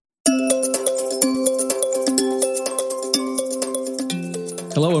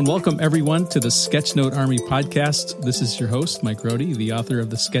Hello and welcome everyone to the Sketchnote Army podcast. This is your host, Mike Rohde, the author of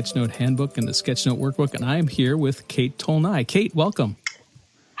the Sketchnote Handbook and the Sketchnote Workbook, and I am here with Kate Tolnai. Kate, welcome.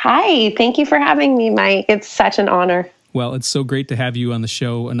 Hi, thank you for having me, Mike. It's such an honor. Well, it's so great to have you on the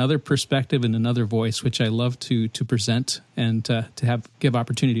show. Another perspective and another voice, which I love to present and to give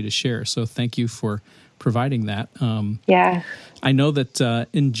opportunity to share. So thank you for providing that. I know that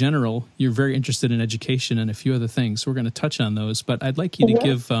in general, you're very interested in education and a few other things. We're going to touch on those, but I'd like you to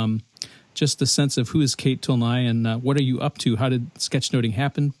give just a sense of who is Kate Tolnai and what are you up to? How did sketchnoting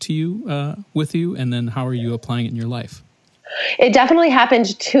happen to you, with you, and then how are you applying it in your life? It definitely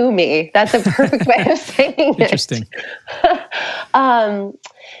happened to me. That's a perfect way of saying it. Interesting.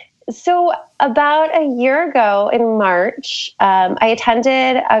 So about a year ago in March, I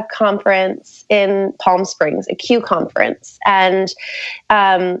attended a conference in Palm Springs, a CUE conference. And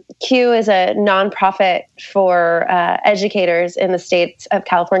CUE is a nonprofit for educators in the states of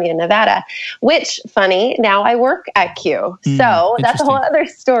California and Nevada, which, funny, now I work at CUE. So that's a whole other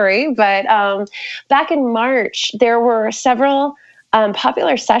story. But back in March, there were several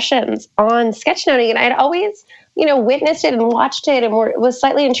popular sessions on sketchnoting, and I'd always witnessed it and watched it and was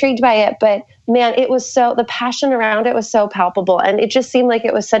slightly intrigued by it. But man, the passion around it was so palpable. And it just seemed like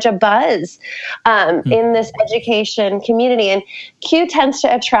it was such a buzz in this education community. And CUE tends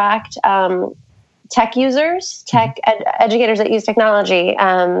to attract tech users, educators that use technology.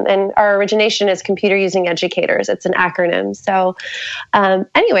 And our origination is computer using educators. It's an acronym. So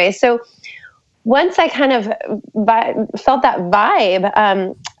so once I kind of felt that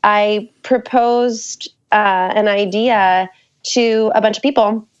vibe, I proposed an idea to a bunch of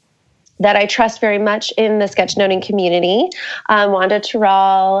people that I trust very much in the sketchnoting community. Wanda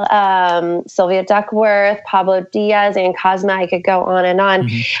Terrell, Sylvia Duckworth, Pablo Diaz, and Cosma. I could go on and on.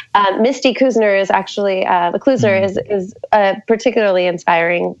 Misty Kuzner is actually, is a particularly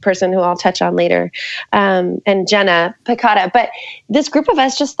inspiring person who I'll touch on later, and Jenna Picata. But this group of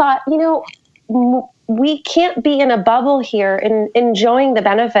us just thought, we can't be in a bubble here and enjoying the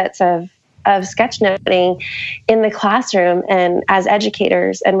benefits of sketchnoting in the classroom and as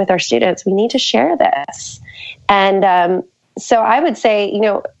educators and with our students. We need to share this. And so I would say,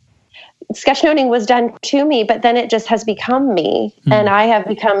 sketchnoting was done to me, but then it just has become me and I have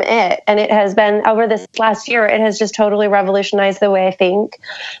become it. And it has been, over this last year, it has just totally revolutionized the way I think,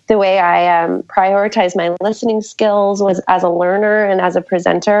 the way I prioritize my listening skills as a learner and as a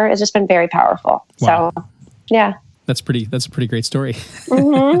presenter. It's just been very powerful. Wow. So, yeah. That's a pretty great story.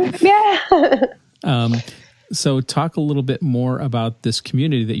 Yeah. So talk a little bit more about this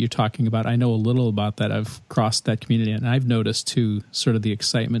community that you're talking about. I know a little about that. I've crossed that community and I've noticed too, sort of the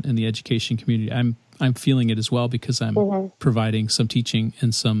excitement in the education community. I'm feeling it as well because I'm providing some teaching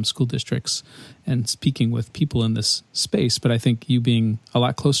in some school districts and speaking with people in this space. But I think you being a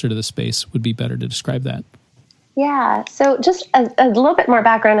lot closer to the space would be better to describe that. Yeah. So just a little bit more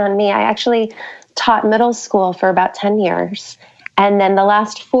background on me. I actually taught middle school for about 10 years. And then the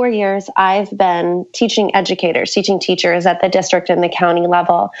last 4 years, I've been teaching teachers at the district and the county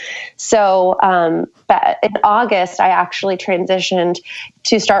level. So but in August, I actually transitioned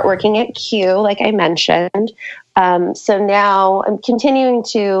to start working at CUE, like I mentioned. So now I'm continuing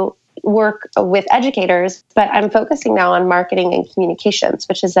to work with educators, but I'm focusing now on marketing and communications,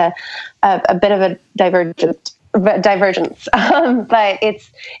 which is a bit of a divergence. But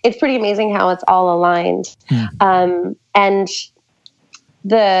it's pretty amazing how it's all aligned. And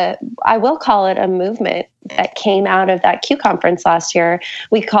I will call it a movement that came out of that CUE conference last year.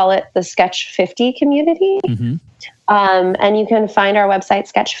 We call it the Sketch 50 community. And you can find our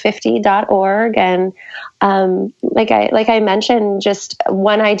website, sketch50.org. And like I mentioned, just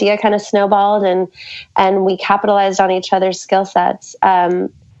one idea kind of snowballed and we capitalized on each other's skill sets.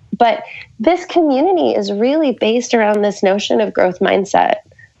 But this community is really based around this notion of growth mindset.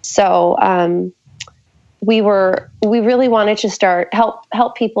 So we really wanted to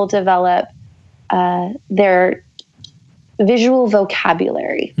help people develop their visual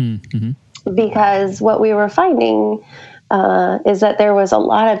vocabulary. Because what we were finding is that there was a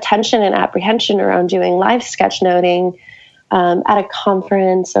lot of tension and apprehension around doing live sketchnoting at a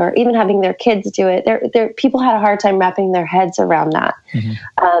conference or even having their kids do it. People had a hard time wrapping their heads around that.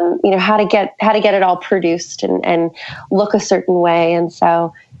 How to get it all produced and look a certain way. And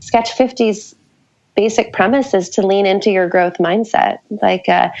so Sketch 50's basic premise is to lean into your growth mindset. Like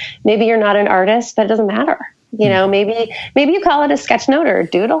maybe you're not an artist, but it doesn't matter. Maybe you call it a sketch note or a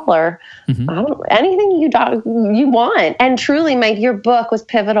doodle or anything you want. And truly, Mike, your book was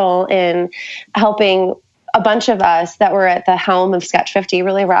pivotal in helping a bunch of us that were at the helm of Sketch 50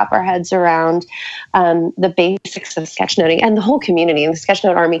 really wrap our heads around the basics of sketchnoting, and the whole community, the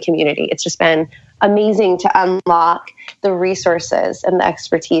Sketchnote Army community. It's just been amazing to unlock the resources and the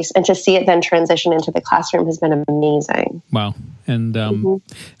expertise, and to see it then transition into the classroom has been amazing. Wow. And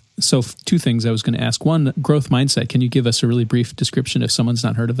so two things I was going to ask. One, growth mindset. Can you give us a really brief description if someone's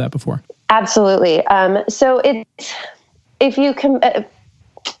not heard of that before? Absolutely. So if you can,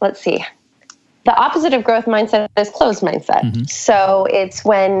 let's see. The opposite of growth mindset is closed mindset. Mm-hmm. So it's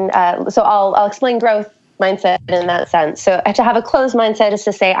when, so I'll explain growth mindset in that sense. So to have a closed mindset is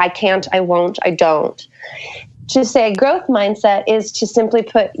to say, I can't, I won't, I don't. To say growth mindset is to simply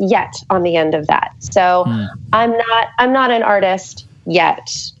put yet on the end of that. So I'm not an artist yet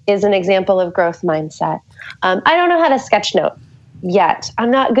is an example of growth mindset. I don't know how to sketchnote yet.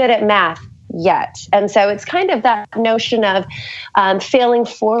 I'm not good at math yet. And so it's kind of that notion of failing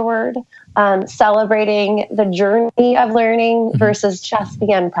forward, celebrating the journey of learning versus just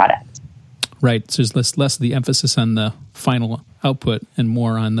the end product. Right. So there's less the emphasis on the final output and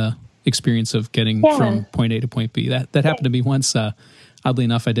more on the experience of getting from point A to point B. That happened to me once. Oddly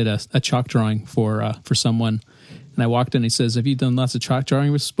enough, I did a chalk drawing for someone. And I walked in and he says, have you done lots of chalk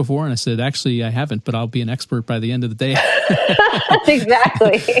drawings before? And I said, actually, I haven't, but I'll be an expert by the end of the day.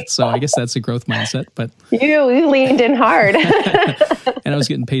 Exactly. So I guess that's a growth mindset. But you leaned in hard. And I was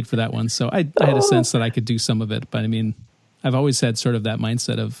getting paid for that one. So I had a sense that I could do some of it. But I mean, I've always had sort of that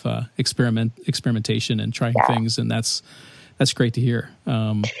mindset of experimentation and trying things. And that's great to hear.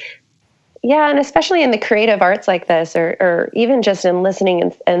 Yeah, and especially in the creative arts like this, or even just in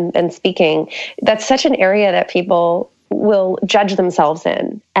listening and speaking, that's such an area that people will judge themselves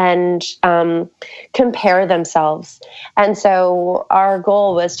in and compare themselves. And so our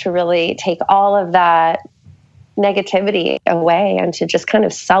goal was to really take all of that negativity away and to just kind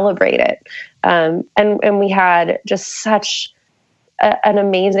of celebrate it. And we had just such an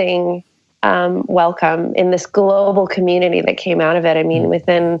amazing welcome in this global community that came out of it. I mean,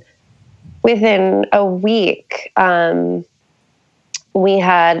 within a week, we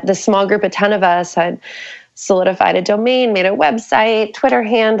had the small group of 10 of us had solidified a domain, made a website, Twitter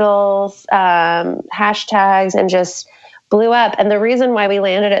handles, hashtags, and just blew up. And the reason why we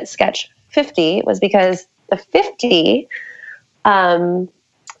landed at Sketch 50 was because the 50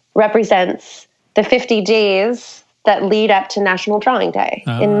 represents the 50 days that lead up to National Drawing Day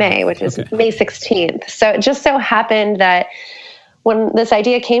in May, which is May 16th. So it just so happened that when this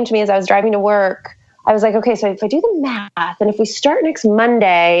idea came to me as I was driving to work, I was like, okay, so if I do the math and if we start next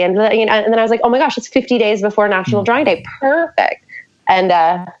Monday and then I was like, oh my gosh, it's 50 days before National Drawing Day. Perfect.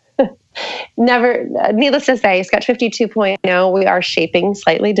 And needless to say, Sketch 50 2.0, we are shaping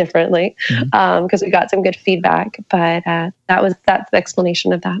slightly differently because we got some good feedback. But that's the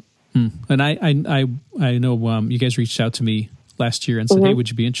explanation of that. And I know you guys reached out to me last year and said, hey, would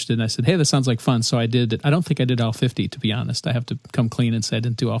you be interested? And I said, hey, that sounds like fun. So I did it. I don't think I did all 50, to be honest. I have to come clean and say I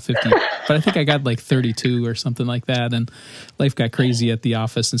didn't do all 50. But I think I got like 32 or something like that. And life got crazy at the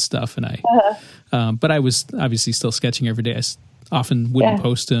office and stuff. And but I was obviously still sketching every day. I often wouldn't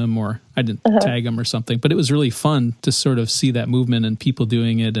post them or I didn't tag them or something. But it was really fun to sort of see that movement and people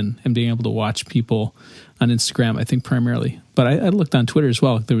doing it and being able to watch people on Instagram, I think primarily. But I looked on Twitter as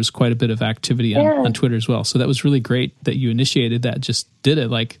well. There was quite a bit of activity on Twitter as well. So that was really great that you initiated that, just did it.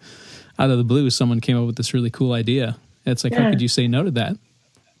 Like out of the blue, someone came up with this really cool idea. It's like, how could you say no to that?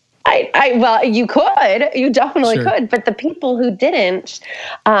 Well, you definitely could, but the people who didn't,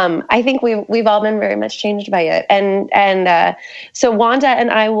 I think we've all been very much changed by it. And so Wanda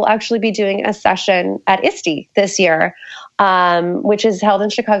and I will actually be doing a session at ISTE this year, which is held in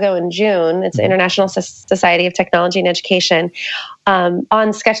Chicago in June. It's the International Society of Technology and Education, on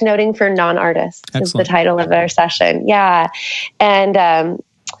sketchnoting for non-artists. Excellent. Is the title of our session. Yeah.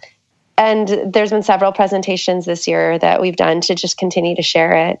 And there's been several presentations this year that we've done to just continue to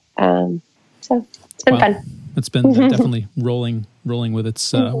share it. So it's been fun. It's been definitely rolling with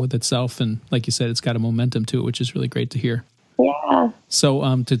its with itself, and like you said, it's got a momentum to it, which is really great to hear. Yeah.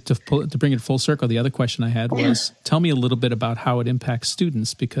 So to bring it full circle, the other question I had was, tell me a little bit about how it impacts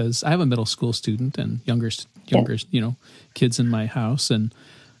students, because I have a middle school student and younger kids in my house, and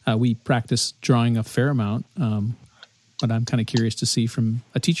we practice drawing a fair amount. But I'm kind of curious to see from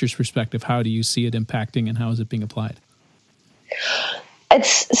a teacher's perspective, how do you see it impacting and how is it being applied?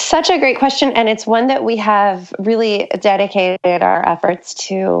 It's such a great question, and it's one that we have really dedicated our efforts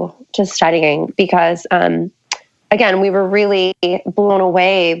to studying because, again, we were really blown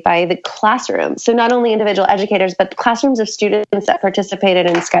away by the classroom. So not only individual educators, but the classrooms of students that participated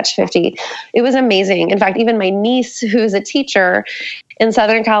in Sketch 50. It was amazing. In fact, even my niece, who's a teacher, in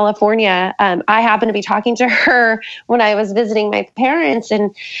Southern California. I happened to be talking to her when I was visiting my parents,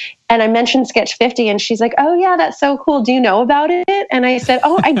 and I mentioned Sketch 50, and she's like, "Oh yeah, that's so cool. Do you know about it?" And I said,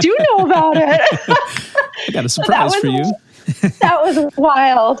 "Oh, I do know about it." I got a surprise for you. That was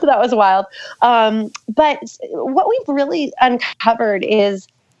wild. That was wild. But what we've really uncovered is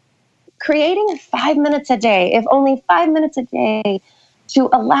creating 5 minutes a day, if only 5 minutes a day, to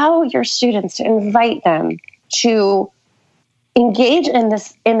allow your students, to invite them to engage in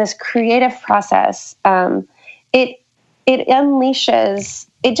this creative process. It unleashes.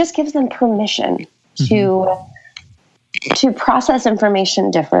 It just gives them permission to process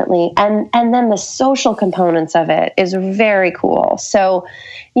information differently. And then the social components of it is very cool. So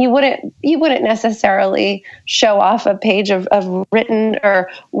you wouldn't necessarily show off a page of written or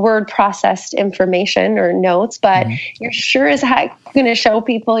word processed information or notes, but you're sure as heck going to show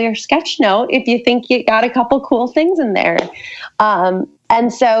people your sketch note if you think you got a couple cool things in there.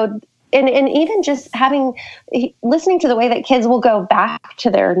 And so And even just listening to the way that kids will go back to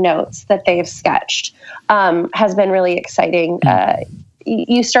their notes that they've sketched has been really exciting.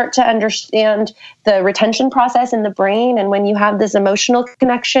 You start to understand the retention process in the brain, and when you have this emotional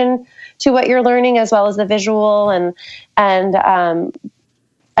connection to what you're learning, as well as the visual and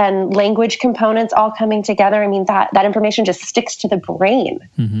language components all coming together, I mean, that information just sticks to the brain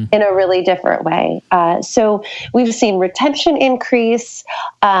in a really different way. So we've seen retention increase.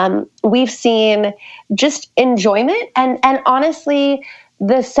 We've seen just enjoyment and honestly,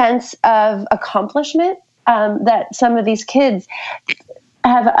 the sense of accomplishment that some of these kids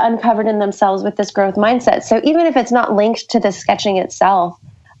have uncovered in themselves with this growth mindset. So even if it's not linked to the sketching itself,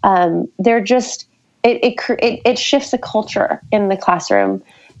 they're just, it shifts a culture in the classroom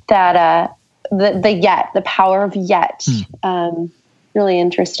that the power of yet, really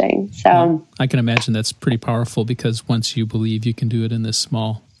interesting. So well, I can imagine that's pretty powerful, because once you believe you can do it in this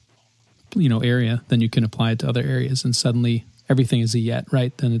small, area, then you can apply it to other areas, and suddenly everything is a yet,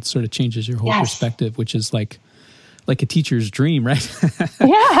 right? Then it sort of changes your whole perspective, which is like a teacher's dream, right?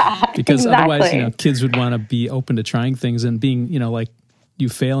 Yeah, because otherwise, kids would want to be open to trying things and being, like you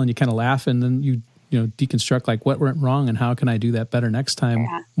fail and you kind of laugh, and then you deconstruct like what went wrong and how can I do that better next time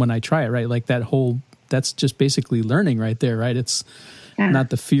when I try it, right? Like that's just basically learning right there, right? It's not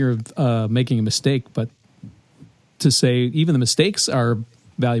the fear of making a mistake, but to say even the mistakes are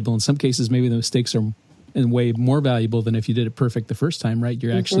valuable. In some cases, maybe the mistakes are in way more valuable than if you did it perfect the first time, right?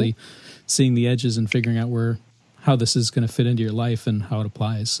 You're actually seeing the edges and figuring out how this is going to fit into your life and how it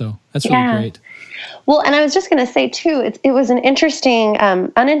applies. So that's really great. Well, and I was just going to say too, it was an interesting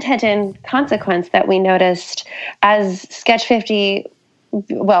unintended consequence that we noticed as Sketch 50,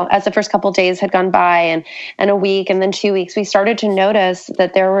 as the first couple of days had gone by and a week and then 2 weeks, we started to notice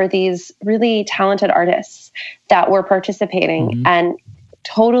that there were these really talented artists that were participating and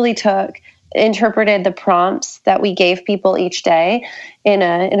totally interpreted the prompts that we gave people each day in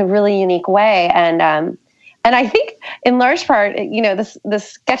a really unique way. And I think in large part, the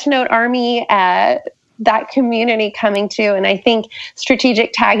Sketchnote Army, that community coming to, and I think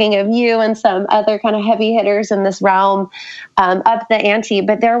strategic tagging of you and some other kind of heavy hitters in this realm up the ante.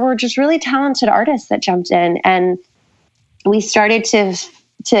 But there were just really talented artists that jumped in, and we started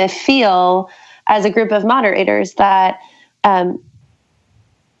to feel as a group of moderators that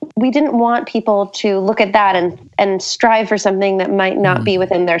we didn't want people to look at that and strive for something that might not be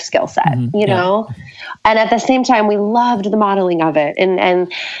within their skill set, know? And at the same time, we loved the modeling of it.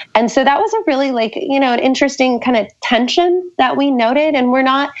 And so that was a really an interesting kind of tension that we noted. And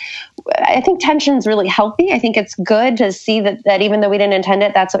I think tension's really healthy. I think it's good to see that even though we didn't intend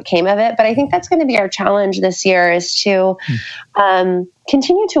it, that's what came of it. But I think that's going to be our challenge this year, is to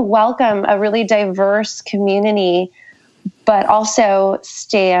continue to welcome a really diverse community, but also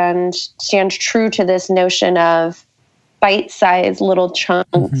stand true to this notion of bite-sized little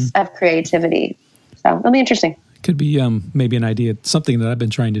chunks of creativity. So it'll be interesting. Could be maybe an idea. Something that I've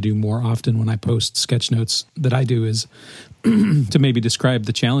been trying to do more often when I post sketch notes that I do is to maybe describe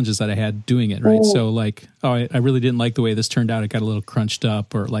the challenges that I had doing it, right? So I really didn't like the way this turned out. It got a little crunched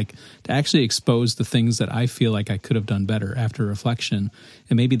up, or to actually expose the things that I feel like I could have done better after reflection.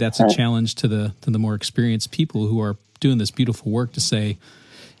 And maybe that's a challenge to the more experienced people who are doing this beautiful work, to say,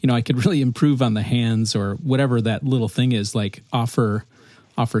 I could really improve on the hands, or whatever that little thing is, offer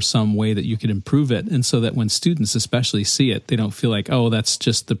some way that you could improve it. And so that when students especially see it, they don't feel like, oh, that's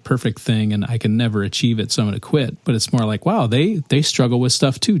just the perfect thing and I can never achieve it, so I'm going to quit. But it's more like, wow, they struggle with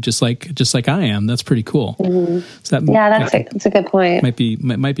stuff too, just like I am. That's pretty cool. So that's a good point. Might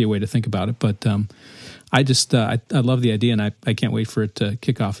be a way to think about it. But I just I love the idea, and I can't wait for it to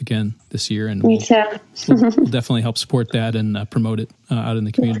kick off again this year. And Me too. we'll definitely help support that and promote it out in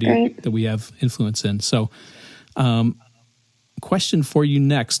the community that we have influence in. So, question for you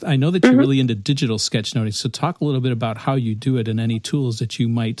next. I know that you're really into digital sketchnoting, so talk a little bit about how you do it and any tools that you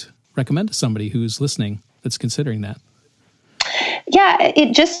might recommend to somebody who's listening that's considering that. Yeah,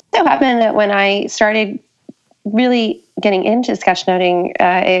 it just so happened that when I started really getting into sketchnoting,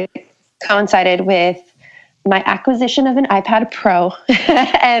 it coincided with my acquisition of an iPad Pro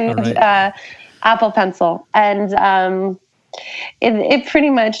and Apple Pencil, and it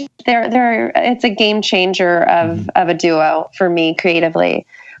pretty much it's a game changer of a duo for me creatively.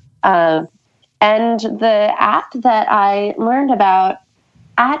 And the app that I learned about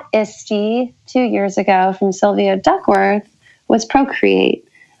at ISTE 2 years ago from Sylvia Duckworth was Procreate.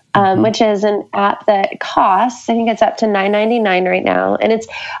 Which is an app that costs, I think it's up to $9.99 right now. And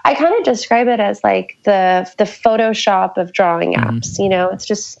I kind of describe it as like the Photoshop of drawing apps. You know, it's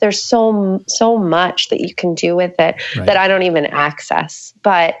just, there's so much that you can do with it that I don't even access.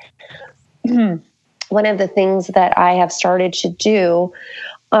 But one of the things that I have started to do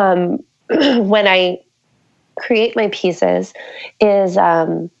when I create my pieces is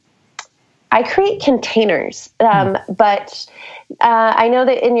I create containers, but I know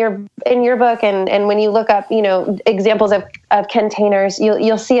that in your book and when you look up, you know, examples of containers,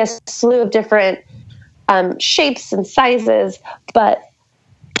 you'll see a slew of different shapes and sizes, but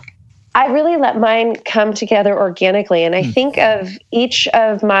I really let mine come together organically, and I think of each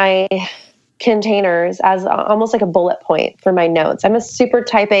of my containers as almost like a bullet point for my notes. I'm a super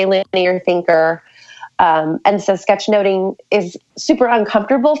type A linear thinker. And so sketchnoting is super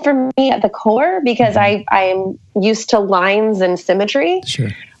uncomfortable for me at the core because I'm used to lines and symmetry. Sure.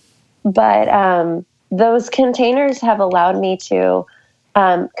 But those containers have allowed me to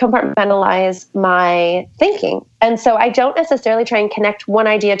compartmentalize my thinking. And so I don't necessarily try and connect one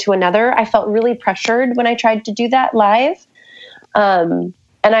idea to another. I felt really pressured when I tried to do that live. And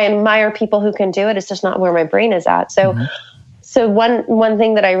I admire people who can do it. It's just not where my brain is at. So So one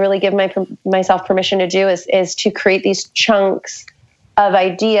thing that I really give myself permission to do is to create these chunks of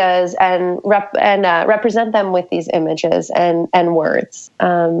ideas and represent them with these images and words.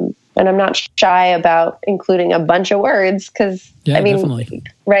 And I'm not shy about including a bunch of words because definitely.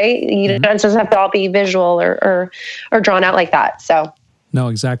 Right? You don't just have to all be visual or drawn out like that. So. No,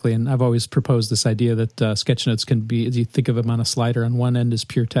 exactly. And I've always proposed this idea that sketch notes can be, as you think of them on a slider, on one end is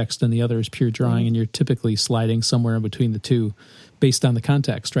pure text and the other is pure drawing, and you're typically sliding somewhere in between the two based on the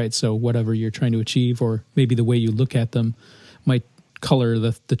context, right? So whatever you're trying to achieve, or maybe the way you look at them might color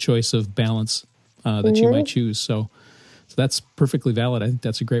the choice of balance that you might choose. So that's perfectly valid. I think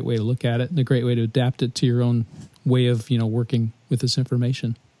that's a great way to look at it and a great way to adapt it to your own way of, working with this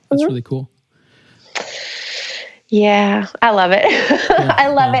information. That's really cool. Yeah, I love it. I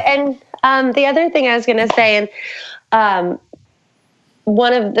love it. And the other thing I was going to say, and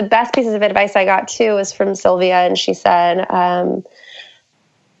one of the best pieces of advice I got too was from Sylvia, and she said,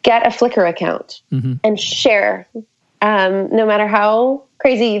 get a Flickr account and share. No matter how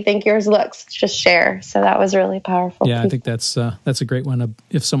crazy you think yours looks, just share. So that was really powerful. Yeah, I think that's a great one.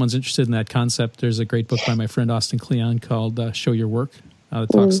 If someone's interested in that concept, there's a great book by my friend Austin Kleon called Show Your Work. It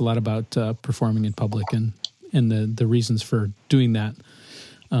talks a lot about performing in public and the reasons for doing that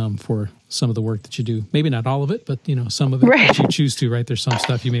for some of the work that you do. Maybe not all of it, but some of it that you choose to, right? There's some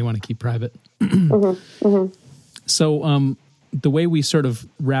stuff you may want to keep private. So the way we sort of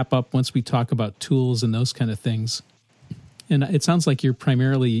wrap up once we talk about tools and those kind of things, and it sounds like you're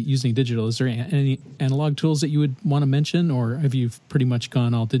primarily using digital. Is there any analog tools that you would want to mention, or have you pretty much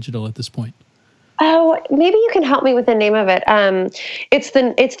gone all digital at this point? Oh, maybe you can help me with the name of it. It's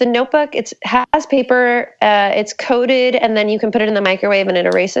the notebook. It has paper. It's coated, and then you can put it in the microwave and it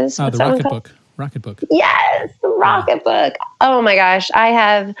erases. The Rocketbook. Rocketbook. Yes, the Rocketbook. Oh my gosh, I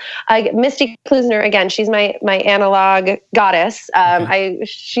have Misty Klusner again. She's my analog goddess.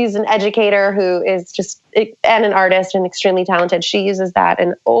 She's an educator who is just and an artist and extremely talented. She uses that,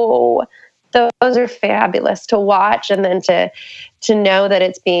 and those are fabulous to watch, and then to know that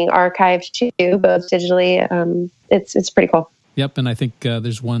it's being archived too, both digitally. It's pretty cool. Yep, and I think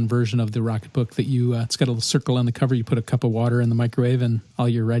there's one version of the Rocketbook that it's got a little circle on the cover. You put a cup of water in the microwave, and all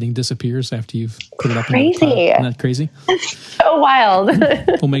your writing disappears after you've put it up. Crazy! Isn't that crazy? That's so wild.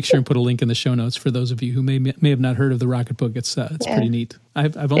 We'll make sure and put a link in the show notes for those of you who may have not heard of the Rocketbook. It's pretty neat.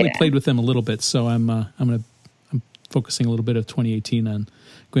 I've only played with them a little bit, so I'm focusing a little bit of 2018 on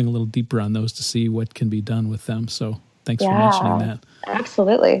going a little deeper on those to see what can be done with them. So thanks for mentioning that.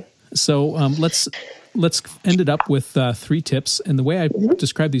 Absolutely. So let's let's end it up with 3 tips. And the way I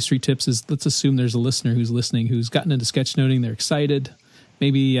describe these 3 tips is, let's assume there's a listener who's listening who's gotten into sketchnoting. They're excited.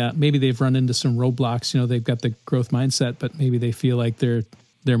 Maybe they've run into some roadblocks. They've got the growth mindset, but maybe they feel like they're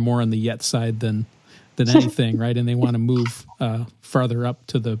more on the yet side than anything, right? And they want to move farther up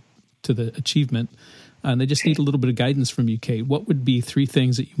to the achievement. And they just need a little bit of guidance from you, Kate. What would be 3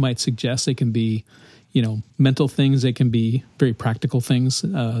 things that you might suggest? They can be, mental things. They can be very practical things.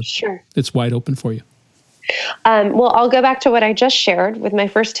 Sure. It's wide open for you. Well, I'll go back to what I just shared with my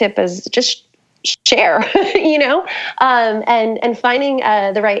first tip is just share, and finding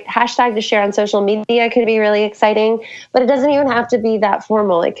the right hashtag to share on social media could be really exciting, but it doesn't even have to be that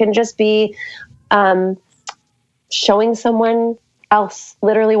formal. It can just be showing someone else,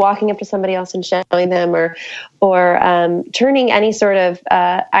 literally walking up to somebody else and showing them, or turning any sort of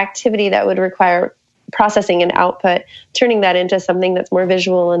activity that would require processing and output, turning that into something that's more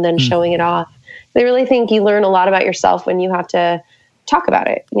visual and then showing it off. I really think you learn a lot about yourself when you have to talk about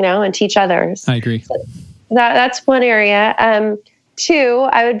it, and teach others. I agree. So that's one area. 2,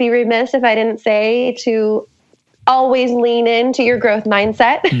 I would be remiss if I didn't say to always lean into your growth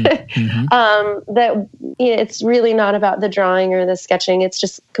mindset. That it's really not about the drawing or the sketching. It's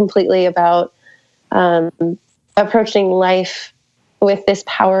just completely about approaching life with this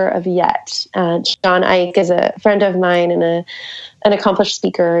power of yet. John Ike is a friend of mine and an accomplished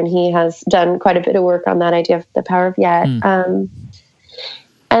speaker, and he has done quite a bit of work on that idea of the power of yet.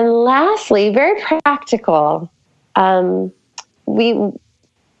 And lastly, very practical, we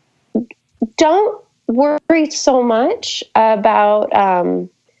don't worry so much about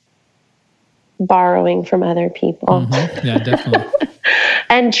borrowing from other people. Yeah, definitely.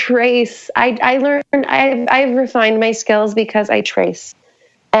 And trace. I've refined my skills because I trace.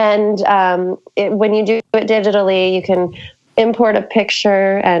 And when you do it digitally, you can import a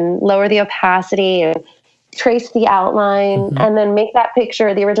picture and lower the opacity and trace the outline and then make that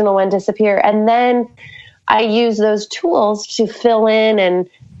picture, the original one, disappear. And then I use those tools to fill in and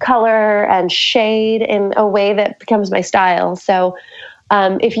color and shade in a way that becomes my style. So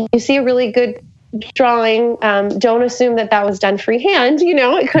if you see a really good drawing, don't assume that was done freehand.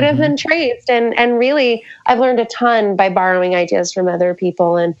 It could have been traced. And really, I've learned a ton by borrowing ideas from other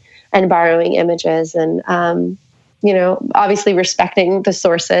people and borrowing images and, obviously respecting the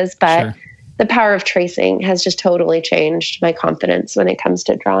sources, but sure. The power of tracing has just totally changed my confidence when it comes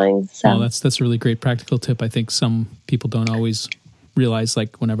to drawing. So well, that's a really great practical tip. I think some people don't always realize,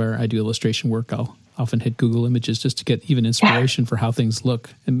 like whenever I do illustration work, I'll often hit Google Images just to get even inspiration for how things look.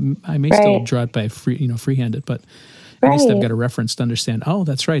 And I may still draw it by freehand it, but at least I've got a reference to understand, oh,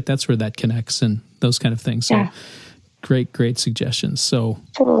 that's right, that's where that connects and those kind of things. So great suggestions. So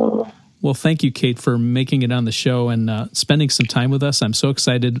well, thank you, Kate, for making it on the show and spending some time with us. I'm so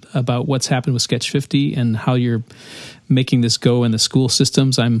excited about what's happened with Sketch 50 and how you're making this go in the school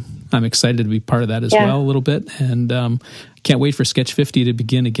systems. I'm excited to be part of that as well a little bit. And can't wait for Sketch 50 to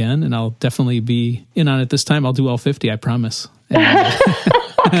begin again. And I'll definitely be in on it this time. I'll do all 50, I promise. And,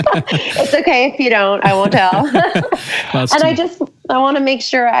 it's okay if you don't. I won't tell. Well, and I want to make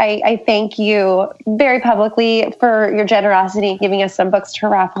sure I thank you very publicly for your generosity, giving us some books to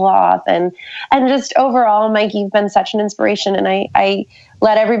raffle off, and just overall, Mike, you've been such an inspiration. And I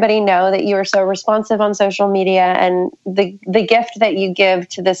let everybody know that you are so responsive on social media, and the gift that you give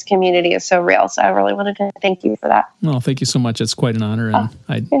to this community is so real. So I really wanted to thank you for that. Well, thank you so much. It's quite an honor,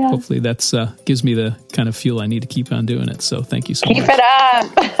 and hopefully that's gives me the kind of fuel I need to keep on doing it. So thank you so much. Keep it up.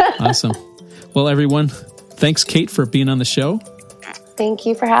 Awesome. Well, everyone, thanks, Kate, for being on the show. Thank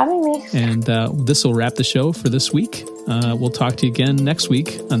you for having me. And this will wrap the show for this week. We'll talk to you again next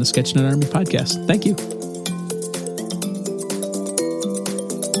week on the Sketchnote Army podcast. Thank you.